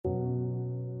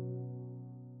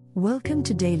Welcome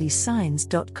to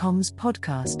dailysigns.com's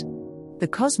podcast. The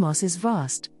cosmos is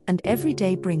vast, and every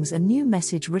day brings a new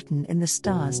message written in the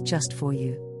stars just for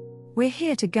you. We're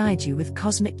here to guide you with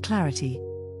cosmic clarity.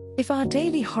 If our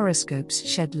daily horoscopes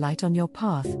shed light on your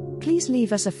path, please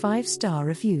leave us a 5-star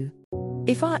review.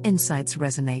 If our insights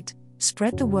resonate,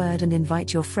 spread the word and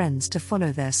invite your friends to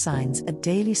follow their signs at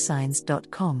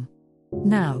dailysigns.com.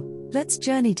 Now, let's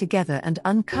journey together and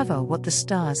uncover what the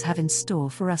stars have in store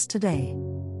for us today.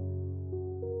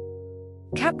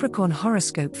 Capricorn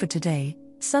horoscope for today,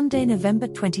 Sunday, November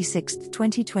 26,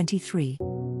 2023.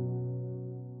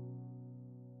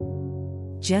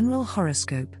 General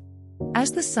horoscope.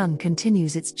 As the sun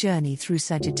continues its journey through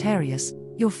Sagittarius,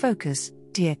 your focus,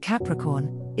 dear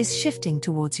Capricorn, is shifting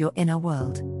towards your inner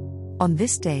world. On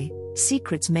this day,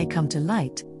 secrets may come to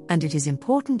light, and it is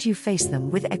important you face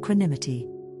them with equanimity.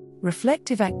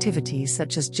 Reflective activities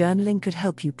such as journaling could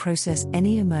help you process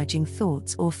any emerging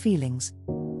thoughts or feelings.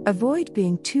 Avoid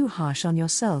being too harsh on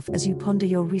yourself as you ponder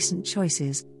your recent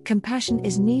choices. Compassion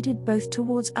is needed both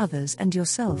towards others and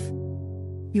yourself.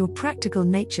 Your practical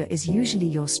nature is usually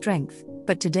your strength,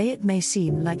 but today it may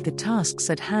seem like the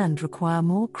tasks at hand require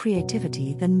more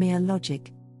creativity than mere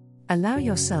logic. Allow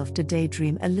yourself to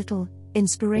daydream a little.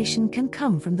 Inspiration can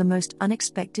come from the most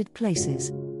unexpected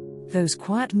places. Those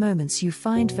quiet moments you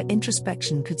find for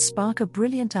introspection could spark a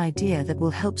brilliant idea that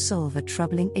will help solve a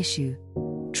troubling issue.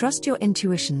 Trust your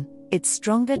intuition, it's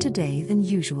stronger today than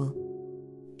usual.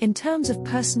 In terms of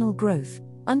personal growth,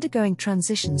 undergoing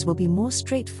transitions will be more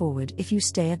straightforward if you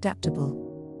stay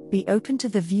adaptable. Be open to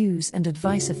the views and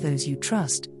advice of those you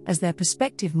trust, as their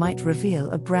perspective might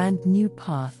reveal a brand new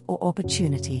path or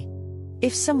opportunity.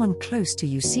 If someone close to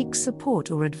you seeks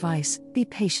support or advice, be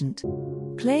patient.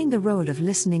 Playing the role of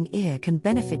listening ear can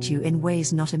benefit you in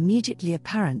ways not immediately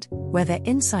apparent, where their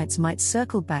insights might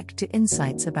circle back to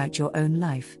insights about your own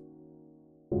life.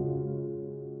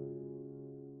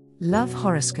 Love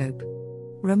horoscope.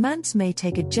 Romance may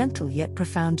take a gentle yet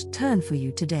profound turn for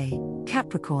you today,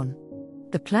 Capricorn.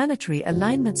 The planetary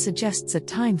alignment suggests a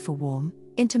time for warm,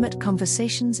 intimate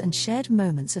conversations and shared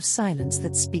moments of silence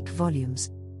that speak volumes.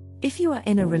 If you are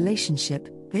in a relationship,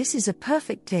 this is a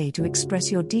perfect day to express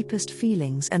your deepest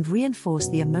feelings and reinforce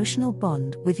the emotional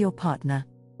bond with your partner.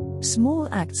 Small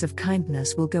acts of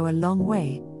kindness will go a long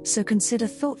way, so consider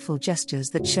thoughtful gestures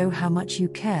that show how much you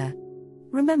care.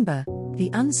 Remember, the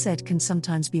unsaid can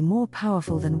sometimes be more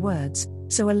powerful than words,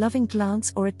 so a loving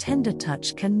glance or a tender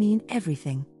touch can mean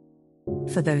everything.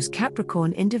 For those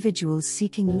Capricorn individuals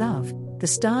seeking love, the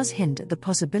stars hint at the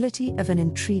possibility of an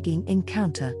intriguing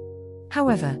encounter.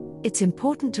 However, it's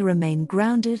important to remain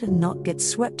grounded and not get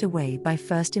swept away by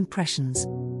first impressions.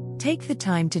 Take the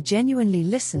time to genuinely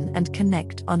listen and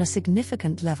connect on a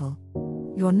significant level.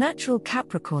 Your natural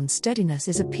Capricorn steadiness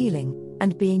is appealing,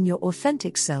 and being your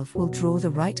authentic self will draw the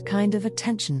right kind of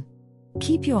attention.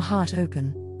 Keep your heart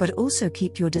open, but also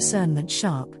keep your discernment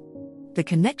sharp. The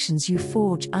connections you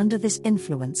forge under this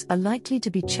influence are likely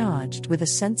to be charged with a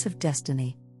sense of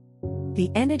destiny. The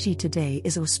energy today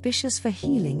is auspicious for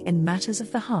healing in matters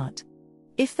of the heart.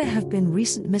 If there have been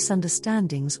recent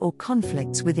misunderstandings or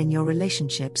conflicts within your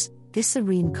relationships, this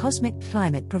serene cosmic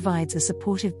climate provides a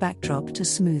supportive backdrop to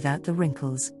smooth out the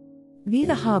wrinkles. Be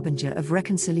the harbinger of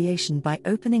reconciliation by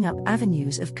opening up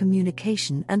avenues of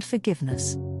communication and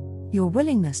forgiveness. Your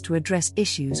willingness to address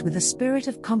issues with a spirit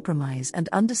of compromise and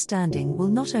understanding will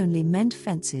not only mend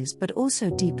fences but also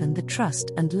deepen the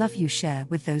trust and love you share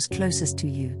with those closest to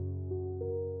you.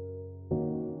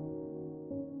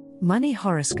 Money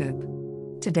horoscope.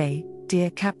 Today, dear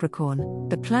Capricorn,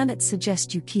 the planets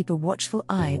suggest you keep a watchful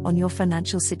eye on your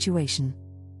financial situation.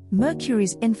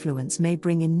 Mercury's influence may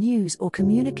bring in news or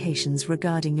communications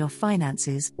regarding your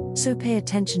finances, so pay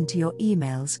attention to your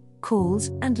emails, calls,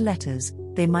 and letters.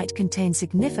 They might contain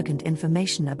significant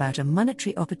information about a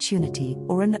monetary opportunity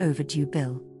or an overdue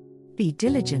bill. Be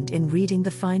diligent in reading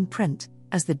the fine print,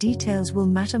 as the details will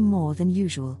matter more than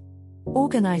usual.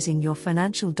 Organizing your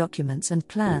financial documents and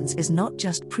plans is not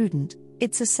just prudent,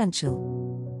 it's essential.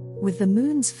 With the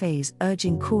moon's phase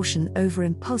urging caution over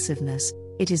impulsiveness,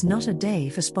 it is not a day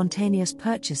for spontaneous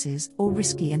purchases or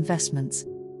risky investments.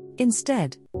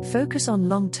 Instead, focus on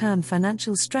long-term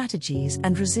financial strategies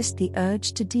and resist the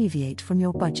urge to deviate from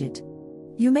your budget.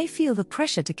 You may feel the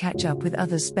pressure to catch up with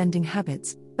others' spending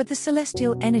habits, but the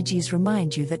celestial energies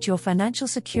remind you that your financial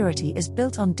security is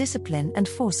built on discipline and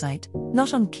foresight,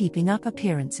 not on keeping up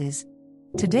appearances.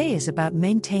 Today is about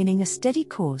maintaining a steady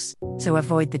course, so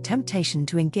avoid the temptation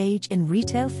to engage in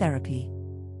retail therapy.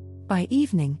 By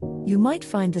evening, you might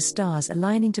find the stars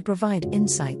aligning to provide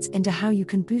insights into how you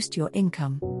can boost your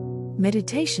income.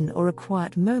 Meditation or a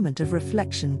quiet moment of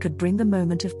reflection could bring the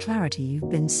moment of clarity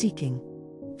you've been seeking.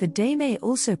 The day may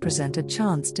also present a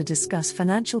chance to discuss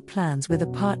financial plans with a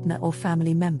partner or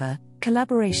family member.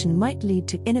 Collaboration might lead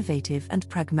to innovative and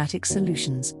pragmatic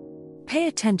solutions. Pay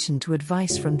attention to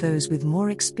advice from those with more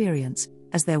experience,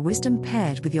 as their wisdom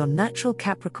paired with your natural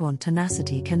Capricorn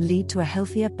tenacity can lead to a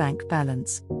healthier bank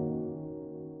balance.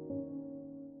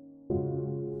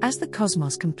 As the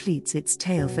cosmos completes its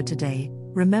tale for today,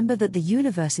 remember that the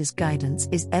universe's guidance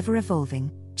is ever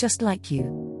evolving, just like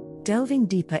you. Delving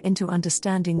deeper into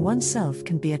understanding oneself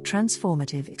can be a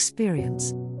transformative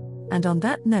experience. And on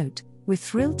that note, we're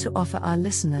thrilled to offer our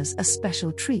listeners a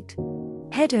special treat.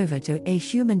 Head over to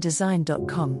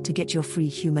ahumandesign.com to get your free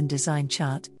human design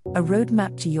chart, a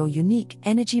roadmap to your unique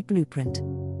energy blueprint.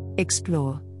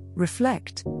 Explore,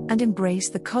 reflect, and embrace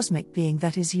the cosmic being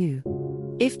that is you.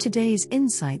 If today's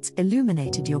insights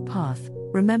illuminated your path,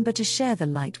 remember to share the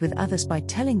light with others by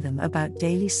telling them about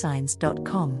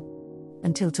dailysigns.com.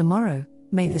 Until tomorrow,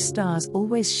 may the stars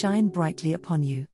always shine brightly upon you.